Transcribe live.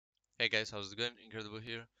Hey guys, how's it going? Incredible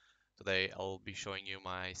here. Today I'll be showing you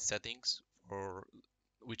my settings for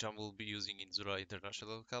which I will be using in Zula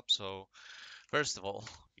International Cup. So first of all,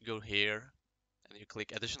 you go here and you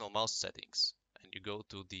click additional mouse settings and you go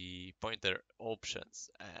to the pointer options,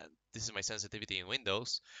 and this is my sensitivity in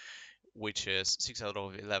Windows, which is 6 out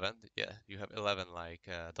of 11. Yeah, you have 11 like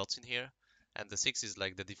dots in here, and the 6 is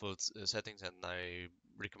like the default settings, and I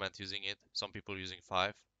recommend using it. Some people using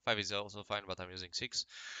 5. 5 is also fine, but I'm using 6.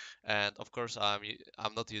 And of course,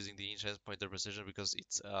 I'm not using the instance pointer precision because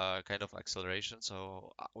it's kind of acceleration,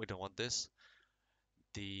 so we don't want this.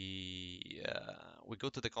 We go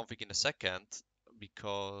to the config in a second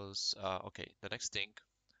because okay, the next thing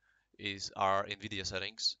is our NVIDIA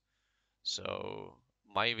settings. So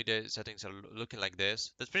my NVIDIA settings are looking like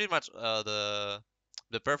this. That's pretty much the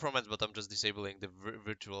performance, but I'm just disabling the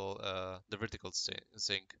the vertical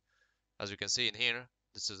sync. As you can see in here,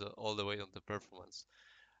 this is all the way on the performance.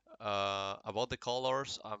 About the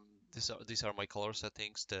colors, these are my color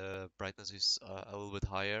settings. The brightness is a little bit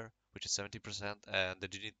higher, which is 70%, and the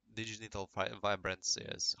digital vibrance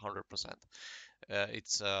is 100%.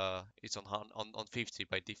 It's on 50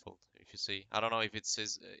 by default. If you see, I don't know if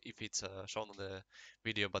it's shown on the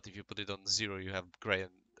video, but if you put it on 0, you have gray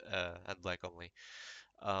and black only.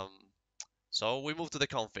 Um, so we move to the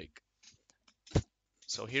config.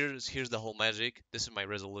 So here's the whole magic. This is my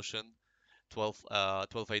resolution.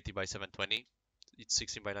 1280 by 720. It's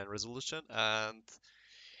 16 by 9 resolution, and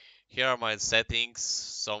here are my settings.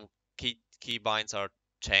 Some key binds are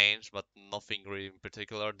changed, but nothing really in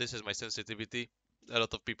particular. This is my sensitivity. A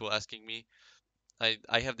lot of people asking me.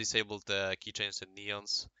 I have disabled the keychains and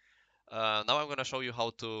neons. Now I'm gonna show you how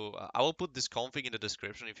to. I will put this config in the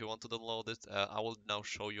description if you want to download it. I will now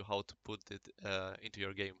show you how to put it into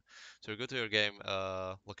your game. So you go to your game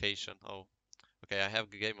location. Oh, okay, I have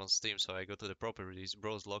the game on Steam, so I go to the properties,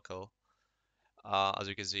 browse local. As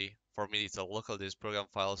you can see, for me it's a local disk, program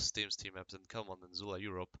files, Steam apps, and common and Zula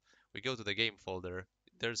Europe. We go to the game folder.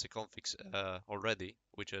 There's a config already,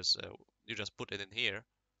 which is you just put it in here,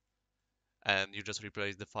 and you just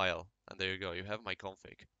replace the file, and there you go. You have my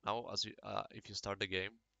config. Now, if you start the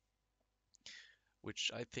game, which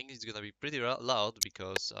I think is gonna be pretty loud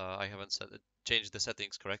because I haven't changed the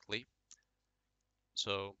settings correctly.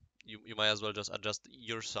 So you might as well just adjust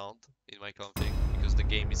your sound in my config because the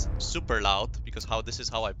game is super loud because this is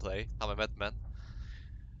how I play. I'm a madman.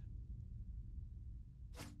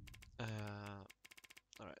 Uh,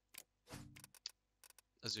 Alright,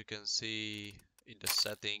 as you can see in the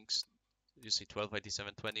settings, you see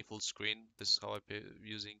 1280 full screen. This is how I'm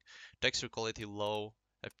using. Texture quality low,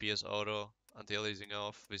 FPS auto, anti-aliasing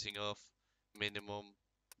off, vising off, minimum.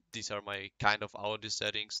 These are my kind of audio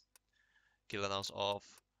settings. Kill announced off.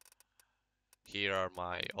 Here are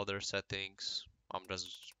my other settings. I'm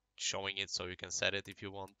just showing it so you can set it if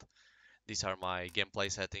you want. These are my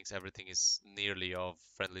gameplay settings. Everything is nearly off.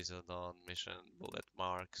 Friendly zone on, mission, bullet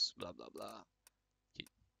marks, blah blah blah.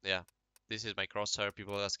 Yeah, this is my crosshair.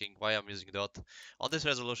 People are asking why I'm using dot. On this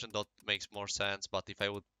resolution, dot makes more sense, but if I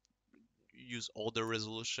would use older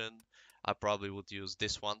resolution, I probably would use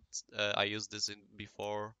this one. I used this in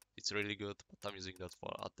before. It's really good, but I'm using that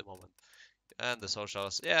for at the moment. And the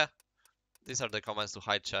socials, yeah, these are the comments to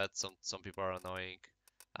hide chat. Some people are annoying,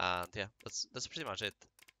 and yeah, that's pretty much it.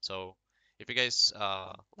 So if you guys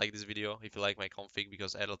like this video, if you like my config,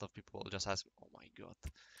 because a lot of people just ask, oh my god.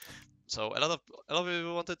 So a lot of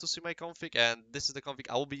people wanted to see my config, and this is the config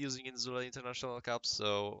I will be using in Zula International Cup.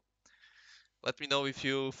 So let me know if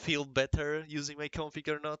you feel better using my config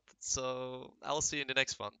or not. So I'll see you in the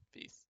next one. Peace.